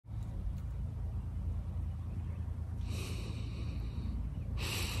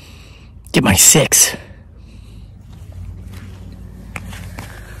get my 6.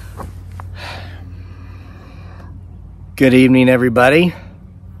 Good evening, everybody.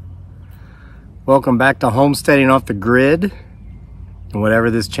 Welcome back to Homesteading Off the Grid, and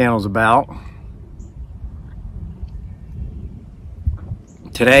whatever this channel's about.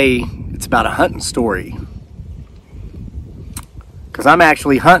 Today, it's about a hunting story. Because I'm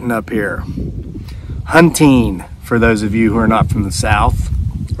actually hunting up here. Hunting, for those of you who are not from the South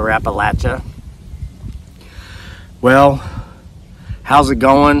or Appalachia. Well, how's it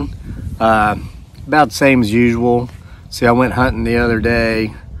going? About the same as usual. See, I went hunting the other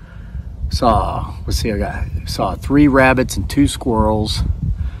day. Saw 3 rabbits and 2 squirrels.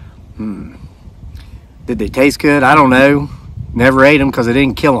 Did they taste good? I don't know. Never ate them because I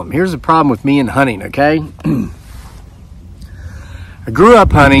didn't kill them. Here's the problem with me and hunting, okay? I grew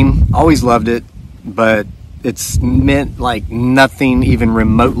up hunting, always loved it, but it's meant like nothing even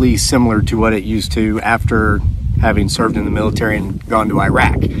remotely similar to what it used to after having served in the military and gone to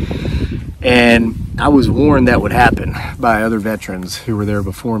Iraq. And I was warned that would happen by other veterans who were there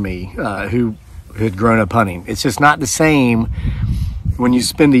before me, who had grown up hunting. It's just not the same when you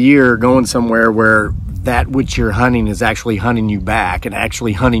spend a year going somewhere where that which you're hunting is actually hunting you back and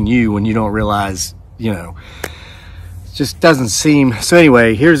actually hunting you when you don't realize, you know, it just doesn't seem. So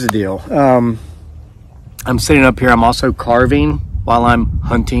anyway, here's the deal. I'm sitting up here. I'm also carving while I'm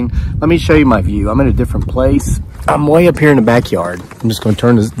hunting. Let me show you my view. I'm in a different place. I'm way up here in the backyard. I'm just going to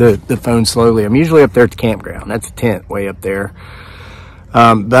turn the phone slowly. I'm usually up there at the campground. That's a tent way up there.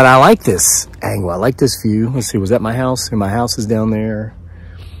 But I like this angle. I like this view. Let's see, was that my house? And my house is down there.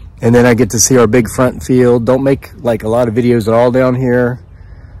 And then I get to see our big front field. Don't make like a lot of videos at all down here.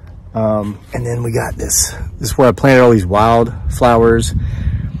 And then we got this. This is where I planted all these wildflowers.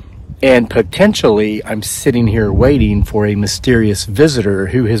 And potentially I'm sitting here waiting for a mysterious visitor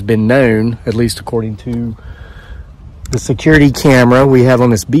who has been known, at least according to the security camera we have on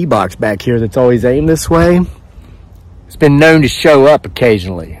this bee box back here that's always aimed this way. It's been known to show up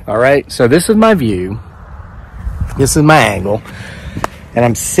occasionally. All right, so this is my view. This is my angle. And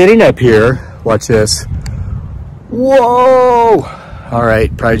I'm sitting up here. Watch this. Whoa! All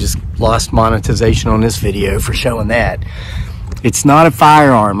right, probably just lost monetization on this video for showing that. It's not a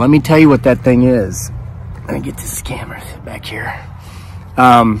firearm. Let me tell you what that thing is. Let me get this camera back here.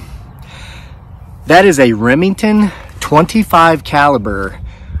 That is a Remington 25 caliber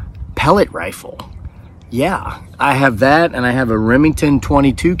pellet rifle. Yeah, I have that, and I have a Remington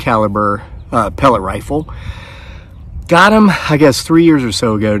 22 caliber pellet rifle. Got them, I guess, 3 years or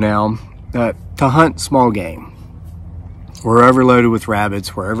so ago now, to hunt small game. We're overloaded with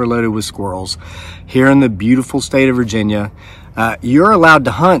rabbits, we're overloaded with squirrels. Here in the beautiful state of Virginia, you're allowed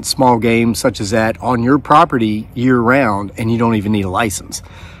to hunt small game such as that on your property year-round, and you don't even need a license.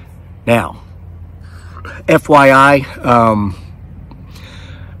 Now, FYI,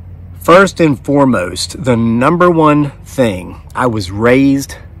 first and foremost, the #1 thing I was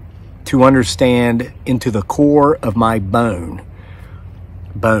raised to understand into the core of my bones,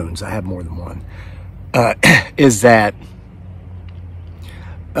 I have more than one, is that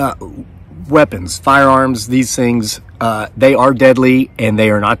weapons, firearms, these things, they are deadly and they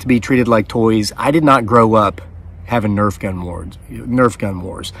are not to be treated like toys. I did not grow up having Nerf gun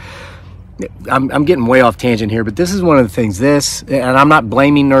wars. I'm getting way off tangent here, but this is one of the things, and I'm not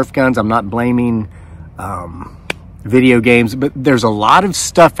blaming Nerf guns, I'm not blaming video games, but there's a lot of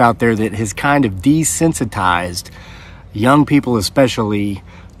stuff out there that has kind of desensitized young people especially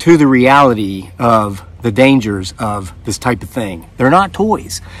to the reality of the dangers of this type of thing. They're not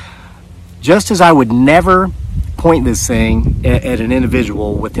toys. Just as I would never point this thing at an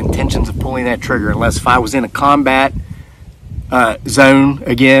individual with intentions of pulling that trigger unless if I was in a combat zone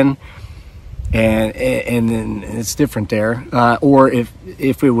again, and then it's different there, or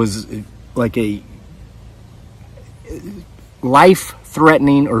if it was like a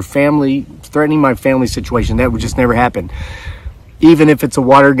life-threatening or threatening my family situation, that would just never happen. Even if it's a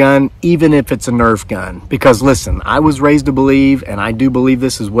water gun, even if it's a Nerf gun. Because listen, I was raised to believe, and I do believe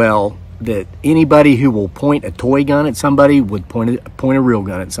this as well, that anybody who will point a toy gun at somebody would point a real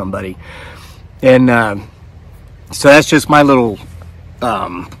gun at somebody. And so that's just my little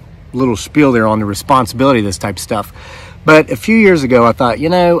spiel there on the responsibility of this type of stuff. But a few years ago, I thought, you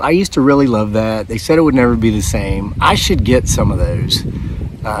know, I used to really love that. They said it would never be the same. I should get some of those.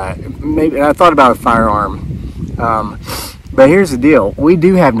 Maybe I thought about a firearm. But here's the deal. We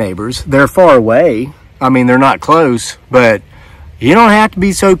do have neighbors. They're far away. I mean, they're not close, but you don't have to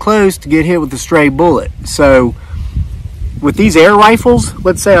be so close to get hit with a stray bullet. So with these air rifles,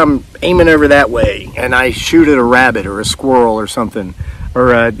 let's say I'm aiming over that way and I shoot at a rabbit or a squirrel or something.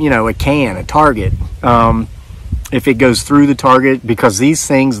 or a can, a target. If it goes through the target, because these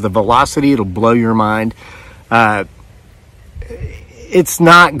things, the velocity, it'll blow your mind. It's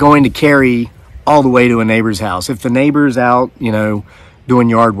not going to carry all the way to a neighbor's house. If the neighbor's out, doing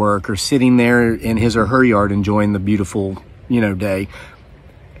yard work or sitting there in his or her yard enjoying the beautiful, day,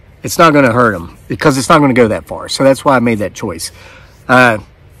 it's not going to hurt them because it's not going to go that far. So that's why I made that choice.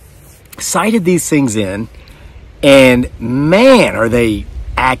 Sighted these things in, and man, are they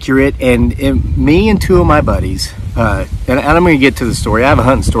accurate. And me and two of my buddies, and I'm going to get to the story. I have a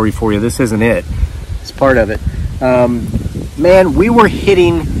hunting story for you. This isn't it. It's part of it. Man, we were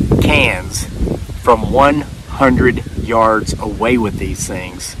hitting cans from 100 yards away with these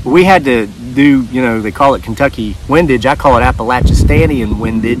things. We had to do, they call it Kentucky windage. I call it Appalachian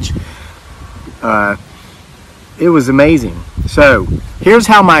windage. It was amazing. So here's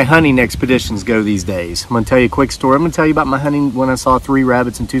how my hunting expeditions go these days. I'm going to tell you a quick story. I'm going to tell you about my hunting when I saw 3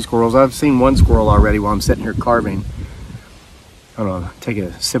 rabbits and 2 squirrels. I've seen 1 squirrel already while I'm sitting here carving. Hold on, take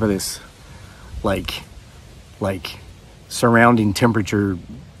a sip of this, like surrounding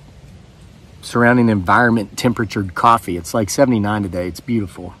environment temperatured coffee. It's like 79 today. It's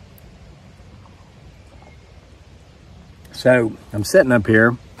beautiful. So I'm sitting up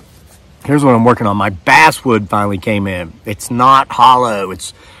here. Here's what I'm working on. My basswood finally came in. It's not hollow.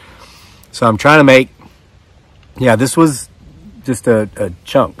 So I'm trying to make, this was just a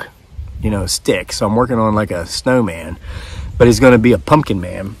chunk, a stick. So I'm working on like a snowman, but he's going to be a pumpkin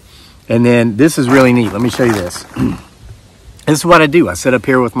man. And then this is really neat. Let me show you this. This is what I do. I sit up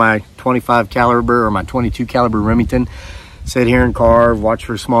here with my 25 caliber or my 22 caliber Remington, sit here and carve, watch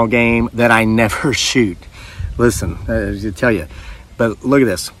for small game that I never shoot. Listen, I tell you, but look at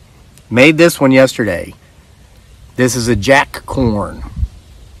this. Made this one yesterday. This is a jack corn.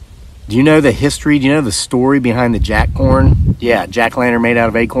 Do you know the history? Do you know the story behind the jack corn? Yeah, jack-o'-lantern made out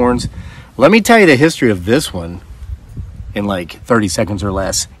of acorns. Let me tell you the history of this one in like 30 seconds or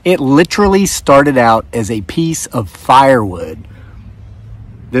less. It literally started out as a piece of firewood.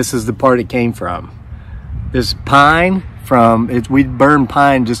 This is the part it came from. This pine we burn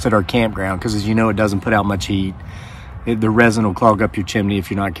pine just at our campground because, as you know, it doesn't put out much heat. The resin will clog up your chimney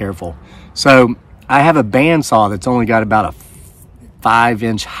if you're not careful. So I have a bandsaw that's only got about a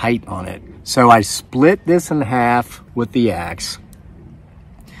 5-inch height on it. So I split this in half with the axe,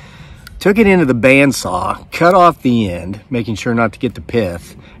 took it into the bandsaw, cut off the end, making sure not to get the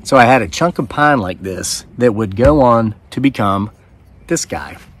pith. So I had a chunk of pine like this that would go on to become this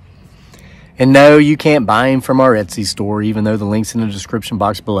guy. And no, you can't buy him from our Etsy store, even though the link's in the description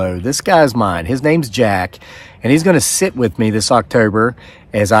box below. This guy's mine. His name's Jack, and he's going to sit with me this October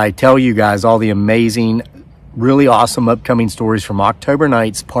as I tell you guys all the amazing, really awesome upcoming stories from October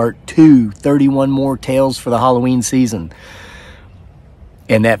Nights Part 2, 31 more tales for the Halloween season.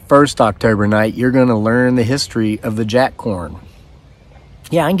 And that first October night, you're going to learn the history of the jack corn.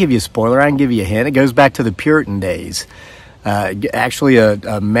 Yeah, I can give you a spoiler. I can give you a hint. It goes back to the Puritan days. Actually,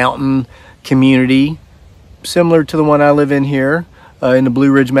 a mountain community similar to the one I live in here in the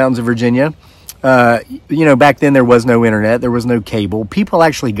Blue Ridge Mountains of Virginia. Back then there was no internet, there was no cable. People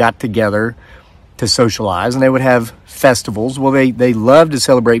actually got together to socialize, and they would have festivals. Well, they loved to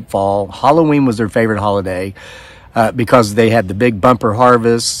celebrate fall. Halloween was their favorite holiday because they had the big bumper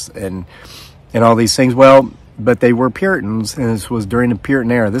harvests and all these things. Well, but they were Puritans, and this was during the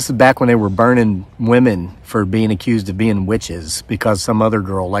Puritan era. This is back when they were burning women for being accused of being witches because some other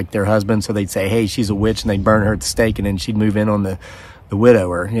girl liked their husband, so they'd say, hey, she's a witch, and they'd burn her at the stake, and then she'd move in on the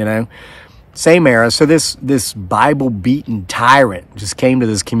widower, Same era. So this Bible-beaten tyrant just came to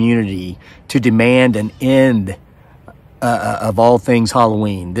this community to demand an end of all things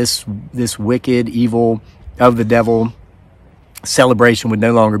Halloween. This wicked, evil, of the devil celebration would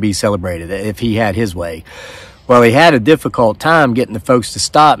no longer be celebrated if he had his way. Well, he had a difficult time getting the folks to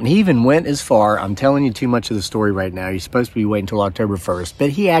stop, and he even went as far, I'm telling you too much of the story right now, you're supposed to be waiting until October 1st, but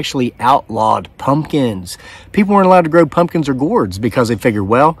he actually outlawed pumpkins. People weren't allowed to grow pumpkins or gourds because they figured,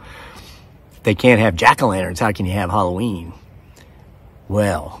 well, they can't have jack-o'-lanterns, how can you have Halloween?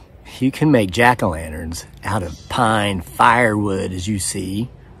 Well, you can make jack-o'-lanterns out of pine firewood, as you see,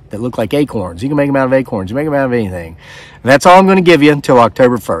 that look like acorns. You can make them out of acorns. You make them out of anything. And that's all I'm going to give you until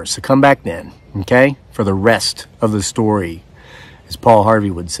October 1st. So come back then, okay, for the rest of the story, as Paul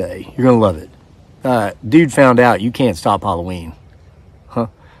Harvey would say. You're going to love it. Dude found out you can't stop Halloween. Huh?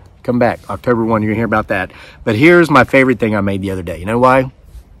 Come back. October 1, you're going to hear about that. But here's my favorite thing I made the other day. You know why?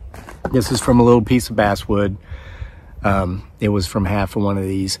 This is from a little piece of basswood. It was from half of one of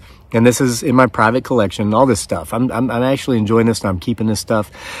these, and this is in my private collection. All this stuff, I'm actually enjoying this, and I'm keeping this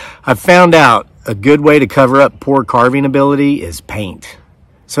stuff. I found out a good way to cover up poor carving ability is paint.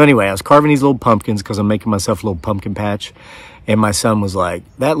 So anyway, I was carving these little pumpkins because I'm making myself a little pumpkin patch. And my son was like,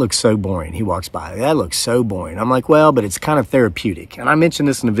 that looks so boring. He walks by, that looks so boring. I'm like, well, but it's kind of therapeutic. And I mentioned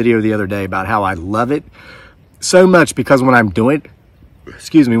this in a video the other day about how I love it so much because when I'm doing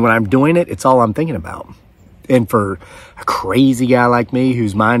it, it's all I'm thinking about. And for a crazy guy like me,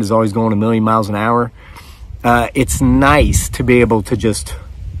 whose mind is always going a million miles an hour, it's nice to be able to just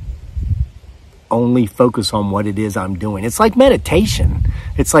only focus on what it is I'm doing. It's like meditation.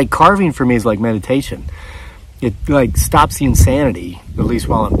 It's like carving for me is like meditation. It like stops the insanity, at least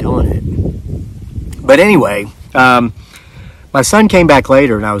while I'm doing it. But anyway, my son came back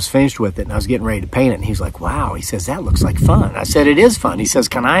later and I was finished with it and I was getting ready to paint it. And he's like, wow, he says, that looks like fun. I said, it is fun. He says,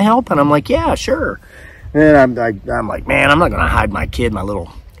 can I help? And I'm like, yeah, sure. And I'm like, man, I'm not going to hide my kid my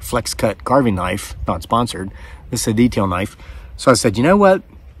little flex cut carving knife, not sponsored. This is a detail knife. So I said, you know what,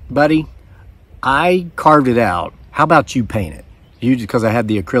 buddy? I carved it out. How about you paint it? Because I had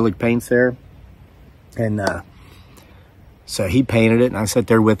the acrylic paints there. And so he painted it and I sat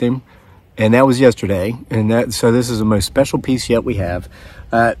there with him. And that was yesterday. And so this is the most special piece yet we have.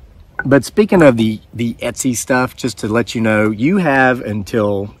 But speaking of the Etsy stuff, just to let you know, you have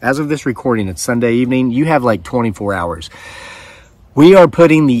until, as of this recording, it's Sunday evening, you have like 24 hours. We are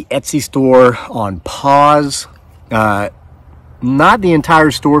putting the Etsy store on pause. Not the entire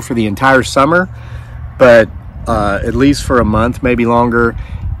store for the entire summer, but at least for a month, maybe longer.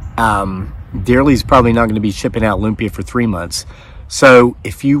 Dearly's probably not going to be shipping out lumpia for 3 months. So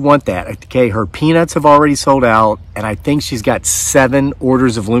if you want that, okay, her peanuts have already sold out, and I think she's got 7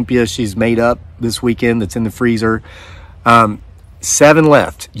 orders of lumpia she's made up this weekend that's in the freezer. 7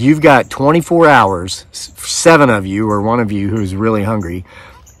 left. You've got 24 hours, 7 of you or 1 of you who's really hungry,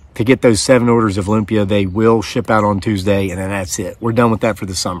 to get those 7 orders of lumpia. They will ship out on Tuesday, and then that's it. We're done with that for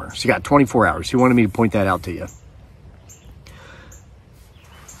the summer. So you got 24 hours. She wanted me to point that out to you.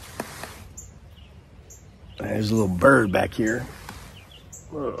 There's a little bird back here.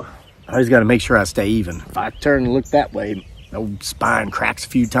 Ugh. I just got to make sure I stay even. If I turn and look that way, the old spine cracks a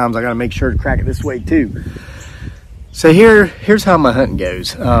few times. I got to make sure to crack it this way too. So here's how my hunting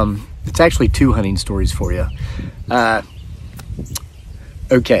goes. It's actually 2 hunting stories for you.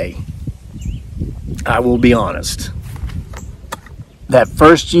 Okay, I will be honest. That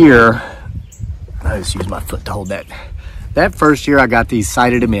first year, I just use my foot to hold that. That first year I got these,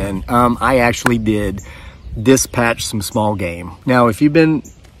 sighted them in, I actually did dispatch some small game. Now, if you've been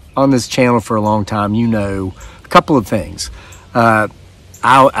on this channel for a long time, you know a couple of things.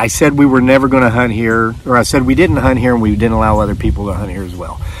 I said we were never going to hunt here, or I said we didn't hunt here and we didn't allow other people to hunt here as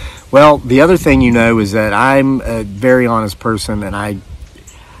well. Well, the other thing you know is that I'm a very honest person, and I'm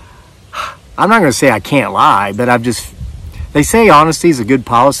not going to say I can't lie, but they say honesty is a good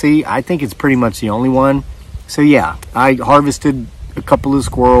policy. I think it's pretty much the only one. So yeah, I harvested a couple of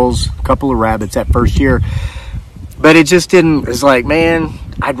squirrels, a couple of rabbits that first year, but it just didn't, it's like, man,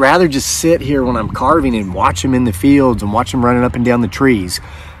 I'd rather just sit here when I'm carving and watch them in the fields and watch them running up and down the trees.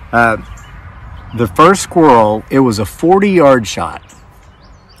 The first squirrel, it was a 40-yard shot.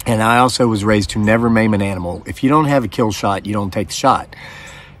 And I also was raised to never maim an animal. If you don't have a kill shot, you don't take the shot.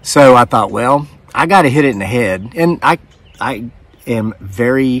 So I thought, well, I got to hit it in the head. And I am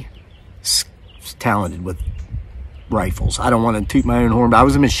very talented with rifles. I don't want to toot my own horn, but I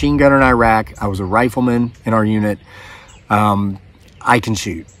was a machine gunner in Iraq. I was a rifleman in our unit. I can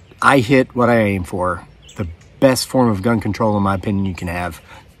shoot. I hit what I aim for. The best form of gun control, in my opinion, you can have,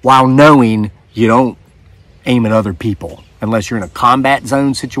 while knowing you don't aim at other people unless you're in a combat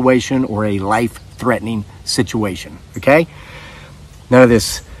zone situation or a life-threatening situation, okay? None of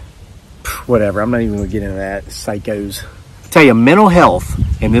this, whatever, I'm not even going to get into that, psychos. I tell you, mental health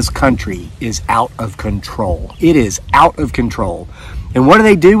in this country is out of control. It is out of control. And what do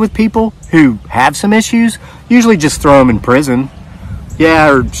they do with people who have some issues? Usually just throw them in prison.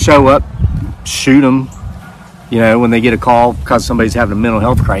 Yeah, or show up, shoot them, you know, when they get a call because somebody's having a mental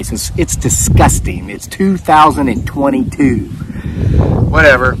health crisis. It's disgusting. It's 2022.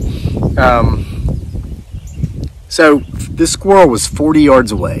 Whatever. So this squirrel was 40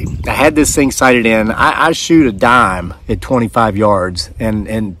 yards away. I had this thing sighted in. I shoot a dime at 25 yards.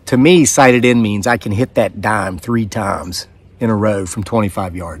 And to me, sighted in means I can hit that dime 3 times in a row from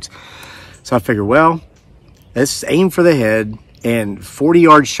 25 yards. So I figured, well, let's aim for the head. And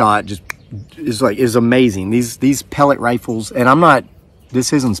 40-yard shot just is amazing. These pellet rifles, and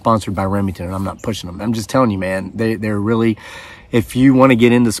this isn't sponsored by Remington, and I'm not pushing them. I'm just telling you, man, they're really, if you want to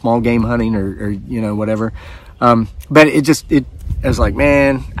get into small game hunting or you know, whatever. But I was like,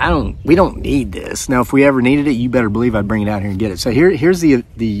 man, we don't need this. Now, if we ever needed it, you better believe I'd bring it out here and get it. So here's the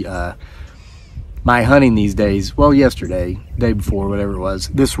my hunting these days, well, yesterday, day before, whatever it was,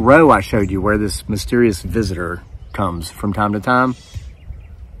 this row I showed you where this mysterious visitor comes from time to time,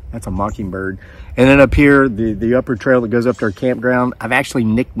 that's a mockingbird. And then up here, the upper trail that goes up to our campground, I've actually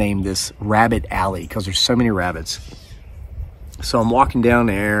nicknamed this Rabbit Alley because there's so many rabbits. So I'm walking down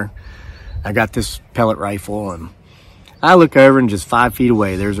there. I got this pellet rifle and I look over and just 5 feet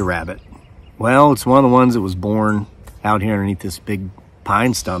away, there's a rabbit. Well, it's one of the ones that was born out here underneath this big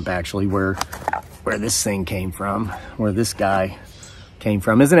pine stump, actually, where this thing came from, where this guy came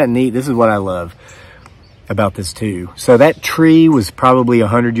from. Isn't that neat? This is what I love about this too. So that tree was probably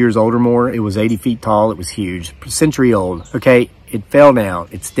 100 years old or more. It was 80 feet tall. It was huge, century old. Okay, it fell down.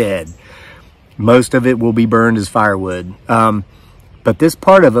 It's dead. Most of it will be burned as firewood. But this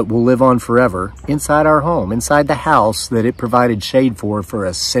part of it will live on forever inside our home, inside the house that it provided shade for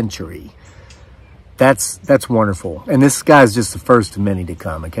a century. That's wonderful. And this guy's just the first of many to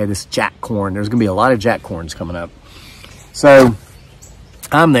come, okay? This jack corn, there's gonna be a lot of jack corns coming up. So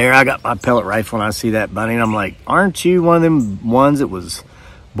I'm there, I got my pellet rifle and I see that bunny and I'm like, aren't you one of them ones that was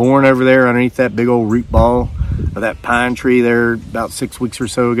born over there underneath that big old root ball of that pine tree there about 6 weeks or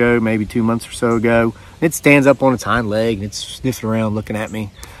so ago, maybe 2 months or so ago? It stands up on its hind leg and it's sniffing around looking at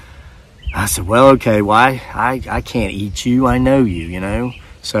me. I said, well, okay, why? I can't eat you, I know you, you know?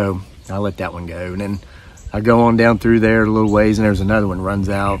 So I let that one go. And then I go on down through there a little ways and there's another one runs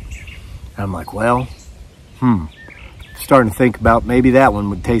out. I'm like, well, starting to think about maybe that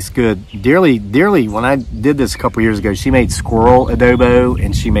one would taste good. Dearly, when I did this a couple years ago, she made squirrel adobo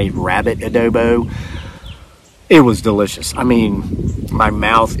and she made rabbit adobo. It was delicious. I mean, my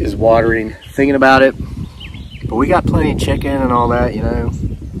mouth is watering thinking about it, but we got plenty of chicken and all that, you know.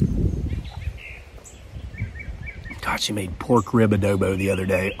 God, she made pork rib adobo the other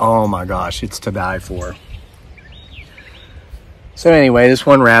day. Oh my gosh, it's to die for. So anyway, this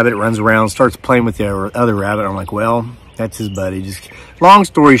one rabbit runs around, starts playing with the other rabbit. I'm like, well, that's his buddy. Just long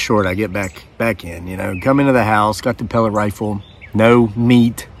story short, I get back in, you know, come into the house, got the pellet rifle, no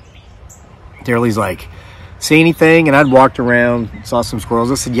meat. Darley's like, see anything? And I'd walked around, saw some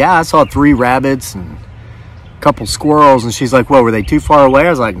squirrels. I said, yeah, I saw 3 rabbits and a couple squirrels. And she's like, well, were they too far away?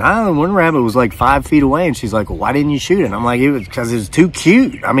 I was like, nah, one rabbit was like 5 feet away. And she's like, well, why didn't you shoot it? And I'm like, it was because it was too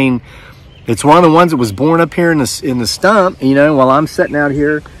cute. I mean, it's one of the ones that was born up here in the stump, you know, while I'm sitting out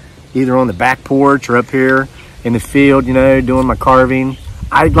here, either on the back porch or up here in the field, you know, doing my carving.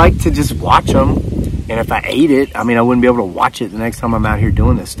 I'd like to just watch them. And if I ate it, I mean, I wouldn't be able to watch it the next time I'm out here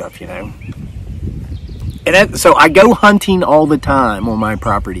doing this stuff, you know. And so I go hunting all the time on my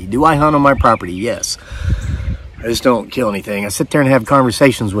property. Do I hunt on my property? Yes. I just don't kill anything. I sit there and have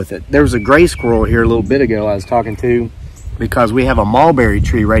conversations with it. There was a gray squirrel here a little bit ago I was talking to because we have a mulberry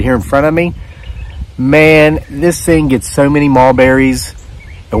tree right here in front of me. Man, this thing gets so many mulberries,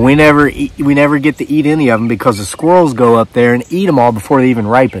 and we never get to eat any of them because the squirrels go up there and eat them all before they even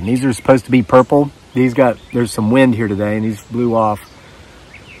ripen. These are supposed to be purple. There's some wind here today and these blew off.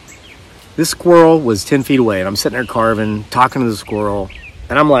 This squirrel was 10 feet away and I'm sitting there carving, talking to the squirrel.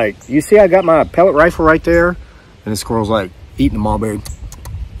 And I'm like, you see, I got my pellet rifle right there. And the squirrel's like eating the mulberry.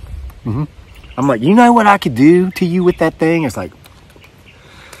 I'm like, you know what I could do to you with that thing? It's like,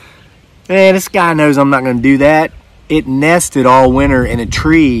 man, this guy knows I'm not going to do that. It nested all winter in a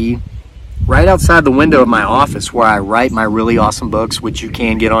tree right outside the window of my office where I write my really awesome books, which you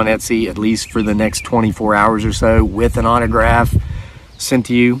can get on Etsy at least for the next 24 hours or so with an autograph sent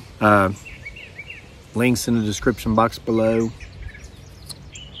to you. Links in the description box below.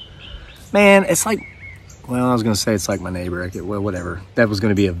 Man, it's like, well, I was going to say it's like my neighbor. Well, whatever. That was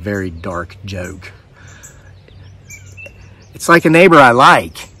going to be a very dark joke. It's like a neighbor I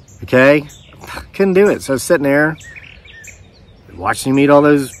like, okay? Couldn't do it. So I was sitting there watching him eat all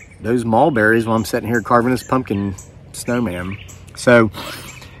those mulberries while I'm sitting here carving this pumpkin snowman. So,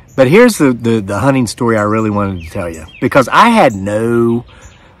 but here's the hunting story I really wanted to tell you. Because I had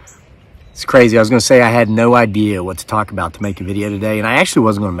it's crazy. I was going to say I had no idea what to talk about to make a video today. And I actually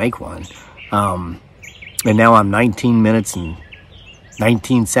wasn't going to make one. And now I'm 19 minutes and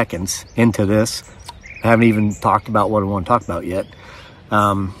 19 seconds into this. I haven't even talked about what I want to talk about yet.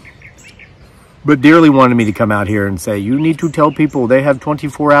 But Dearly wanted me to come out here and say, you need to tell people they have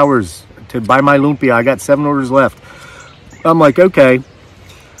 24 hours to buy my lumpia. I got 7 orders left. I'm like, okay.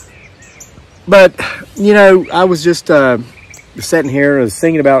 But, you know, I was just sitting here, I was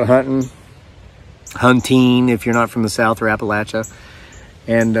thinking about hunting, if you're not from the South or Appalachia.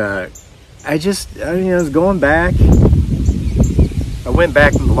 And I was going back. I went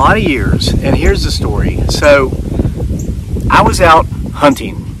back a lot of years, and here's the story. So I was out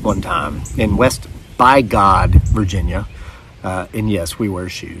hunting one time in West by God, Virginia. And yes, we wear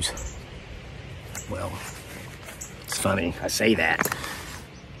shoes. Well, it's funny. I say that.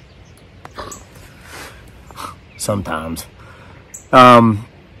 Sometimes. And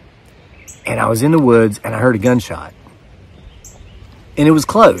I was in the woods and I heard a gunshot. And it was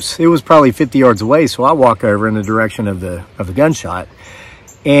close. It was probably 50 yards away. So I walk over in the direction of the gunshot.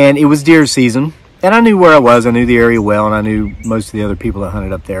 And it was deer season. And I knew where I was. I knew the area well. And I knew most of the other people that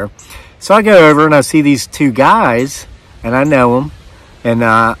hunted up there. So I go over and I see these two guys. And I know them. And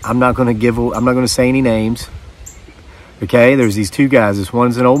I'm not going to say any names. Okay, there's these two guys. This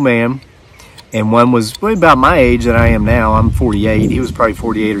one's an old man. And one was about my age that I am now. I'm 48. He was probably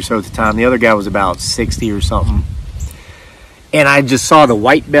 48 or so at the time. The other guy was about 60 or something. And I just saw the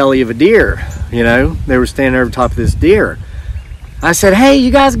white belly of a deer. You know, they were standing over top of this deer. I said, hey,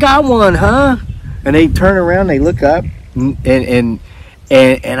 you guys got one, huh? And they turn around, they look up, and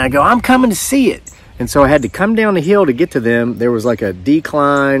I go, I'm coming to see it. And so I had to come down the hill to get to them. There was like a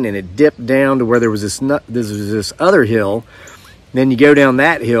decline, and it dipped down to where there was this other hill. Then you go down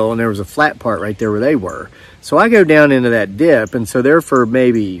that hill, and there was a flat part right there where they were. So I go down into that dip, and so there for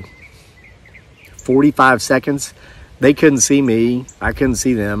maybe 45 seconds, they couldn't see me. I couldn't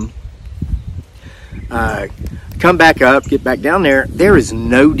see them. Come back up, get back down there. There is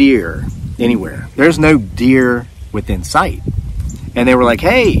no deer anywhere. There's no deer within sight. And they were like,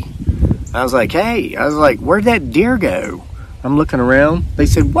 hey. I was like, hey. I was like, where'd that deer go? I'm looking around. They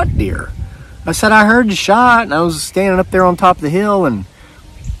said, what deer? I said, I heard the shot, and I was standing up there on top of the hill, and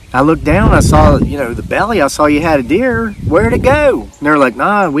I looked down. I saw, you know, the belly. I saw you had a deer. Where'd it go? And they're like,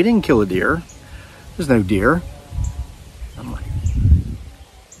 nah, we didn't kill a deer. There's no deer. I'm like,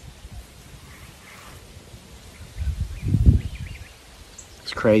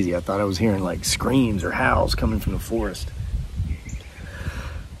 it's crazy. I thought I was hearing like screams or howls coming from the forest.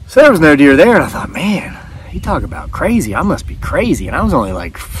 So there was no deer there, and I thought, man, you talk about crazy. I must be crazy. And I was only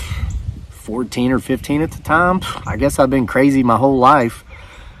like 14 or 15 at the time. I guess I've been crazy my whole life.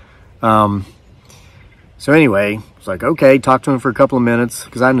 So anyway, I was like, okay, talked to him for a couple of minutes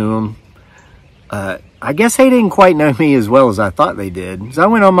because I knew him. I guess they didn't quite know me as well as I thought they did. So I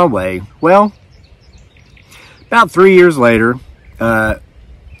went on my way. Well, about 3 years later, I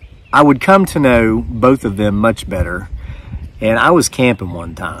would come to know both of them much better. And I was camping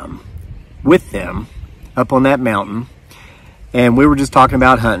one time with them up on that mountain. And we were just talking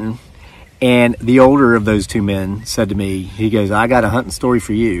about hunting. And the older of those two men said to me, he goes, I got a hunting story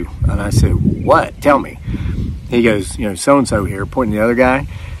for you. And I said, what? Tell me. He goes, you know, so-and-so here, pointing the other guy.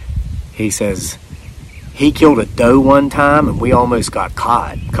 He says, he killed a doe one time and we almost got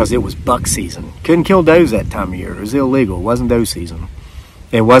caught because it was buck season. Couldn't kill does that time of year. It was illegal. It wasn't doe season.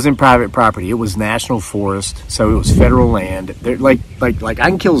 It wasn't private property. It was national forest, so it was federal land. Like I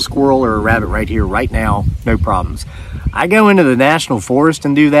can kill a squirrel or a rabbit right here, right now, no problems. I go into the national forest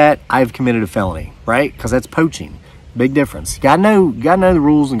and do that, I've committed a felony, right? Because that's poaching. Big difference. You gotta know the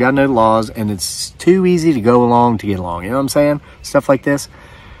rules and gotta know the laws, and it's too easy to go along to get along. You know what I'm saying? Stuff like this.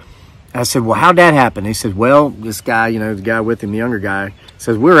 I said, well, how'd that happen? He said, well, this guy, you know, the guy with him, the younger guy,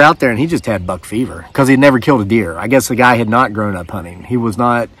 says, we were out there and he just had buck fever because he'd never killed a deer. I guess the guy had not grown up hunting. He was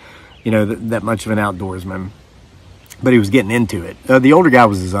not, you know, that much of an outdoorsman, but he was getting into it. The older guy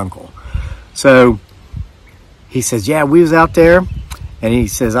was his uncle. So he says, yeah, we was out there, and he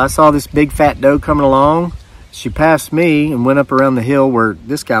says, I saw this big fat doe coming along. She passed me and went up around the hill where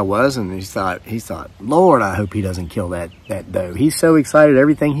this guy was, and he thought, Lord, I hope he doesn't kill that doe. He's so excited.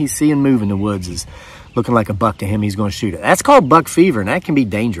 Everything he's seeing move in the woods is looking like a buck to him. He's going to shoot it. That's called buck fever, and that can be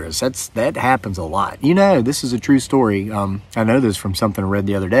dangerous. That happens a lot. You know, this is a true story. I know this from something I read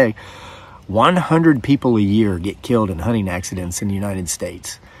the other day. 100 people a year get killed in hunting accidents in the United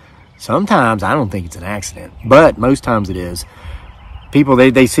States. Sometimes I don't think it's an accident, but most times it is. People,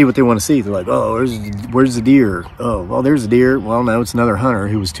 they see what they want to see. They're like, oh, where's the deer? Oh, well, there's a deer. Well, no, it's another hunter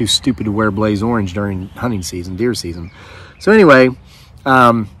who was too stupid to wear blaze orange during hunting season, deer season. So anyway,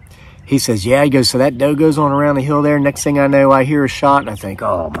 he says, yeah, he goes, so that doe goes on around the hill there. Next thing I know, I hear a shot, and I think,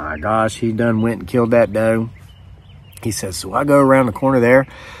 oh, my gosh, he done went and killed that doe. He says, so I go around the corner there,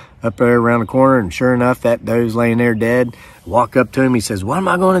 up there around the corner, and sure enough, that doe's laying there dead. Walk up to him. He says, what am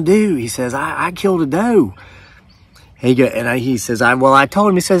I going to do? He says, I killed a doe. He says, I told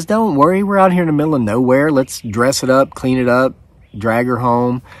him, he says, don't worry, we're out here in the middle of nowhere. Let's dress it up, clean it up, drag her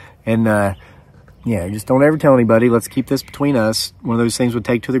home. And, yeah, just don't ever tell anybody. Let's keep this between us. One of those things would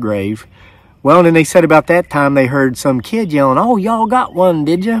take to the grave. Well, and then they said about that time they heard some kid yelling, oh, y'all got one,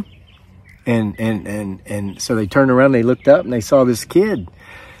 did you? And so they turned around, they looked up, and they saw this kid.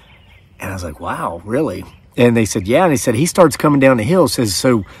 And I was like, wow, really? And they said, yeah. And they said, he starts coming down the hill. Says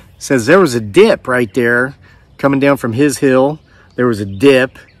there was a dip right there. Coming down from his hill, there was a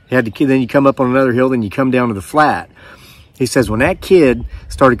dip, Then you come up on another hill, then you come down to the flat. He says, when that kid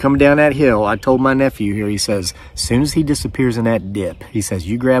started coming down that hill, I told my nephew here, he says, as soon as he disappears in that dip, he says,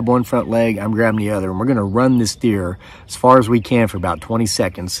 you grab one front leg, I'm grabbing the other, and we're going to run this deer as far as we can for about 20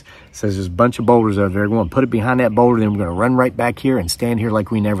 seconds. He says, there's a bunch of boulders over there. We're going to put it behind that boulder, then we're going to run right back here and stand here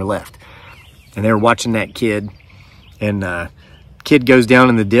like we never left. And they were watching that kid, and kid goes down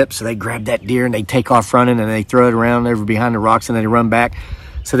in the dip, so they grab that deer, and they take off running, and they throw it around over behind the rocks, and then they run back.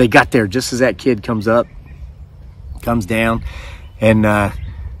 So they got there just as that kid comes down, and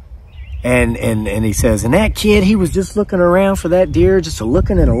he says, and that kid, he was just looking around for that deer, just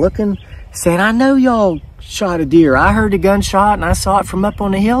a-looking and a-looking, saying, I know y'all shot a deer. I heard a gunshot, and I saw it from up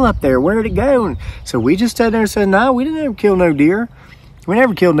on the hill up there. Where did it go? And so we just stood there and said, no, we didn't ever kill no deer. We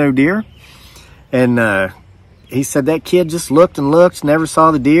never killed no deer. And he said that kid just looked and looked, never saw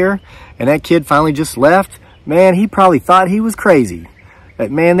the deer, and that kid finally just left. Man, he probably thought he was crazy. But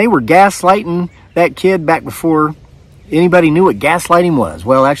man, they were gaslighting that kid back before anybody knew what gaslighting was.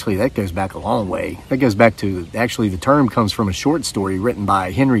 Well, actually, that goes back a long way. That goes back to, actually, the term comes from a short story written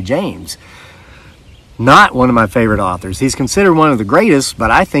by Henry James. Not one of my favorite authors. He's considered one of the greatest,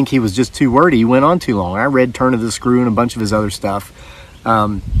 but I think he was just too wordy. He went on too long. I read Turn of the Screw and a bunch of his other stuff.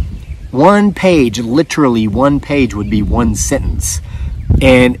 One page, literally one page, would be one sentence.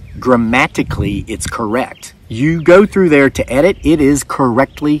 And grammatically, it's correct. You go through there to edit, it is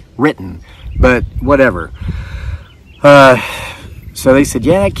correctly written. But whatever. So they said,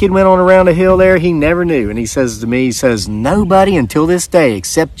 yeah, that kid went on around a hill there. He never knew. And he says to me, he says, nobody until this day,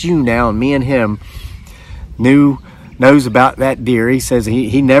 except you now and me and him, knows about that deer. He says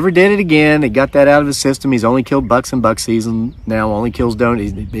he never did it again. He got that out of his system. He's only killed bucks in buck season now, only kills don't.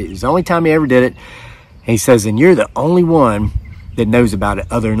 It's the only time he ever did it. And he says, and you're the only one that knows about it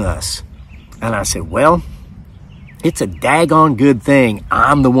other than us. And I said, well, it's a daggone good thing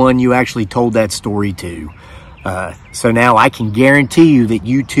I'm the one you actually told that story to. So now I can guarantee you that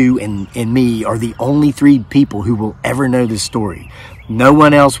you two and me are the only three people who will ever know this story. No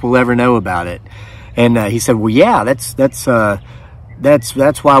one else will ever know about it. And he said, well, yeah, that's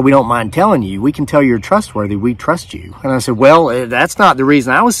why we don't mind telling you. We can tell you're trustworthy. We trust you. And I said, well, that's not the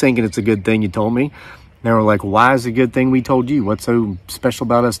reason I was thinking it's a good thing you told me. And they were like, why is it a good thing we told you? What's so special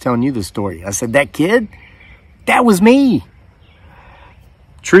about us telling you this story? I said, that kid, that was me.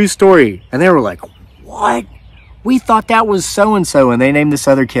 True story. And they were like, what? We thought that was so-and-so, and they named this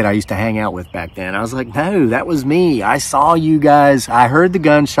other kid I used to hang out with back then. I was like, no, that was me. I saw you guys. I heard the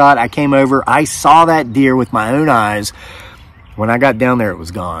gunshot. I came over. I saw that deer with my own eyes. When I got down there, it was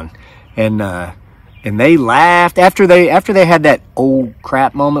gone. And they laughed. After they had that old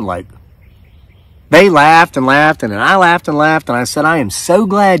crap moment, like, they laughed and laughed, and then I laughed and laughed, and I said, I am so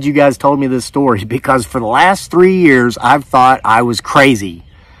glad you guys told me this story, because for the last 3 years, I've thought I was crazy.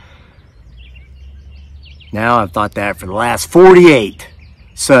 Now I've thought that for the last 48.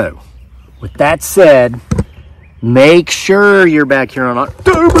 So, with that said, make sure you're back here on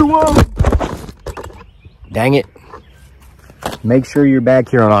October 1. Dang it. Make sure you're back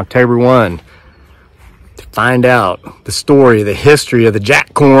here on October 1 to find out the story, the history of the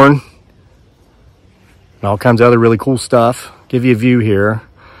jack corn, and all kinds of other really cool stuff. Give you a view here.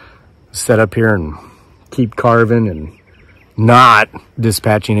 Set up here and keep carving and not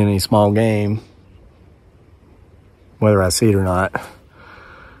dispatching any small game, whether I see it or not.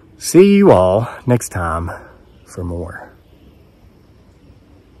 See you all next time for more.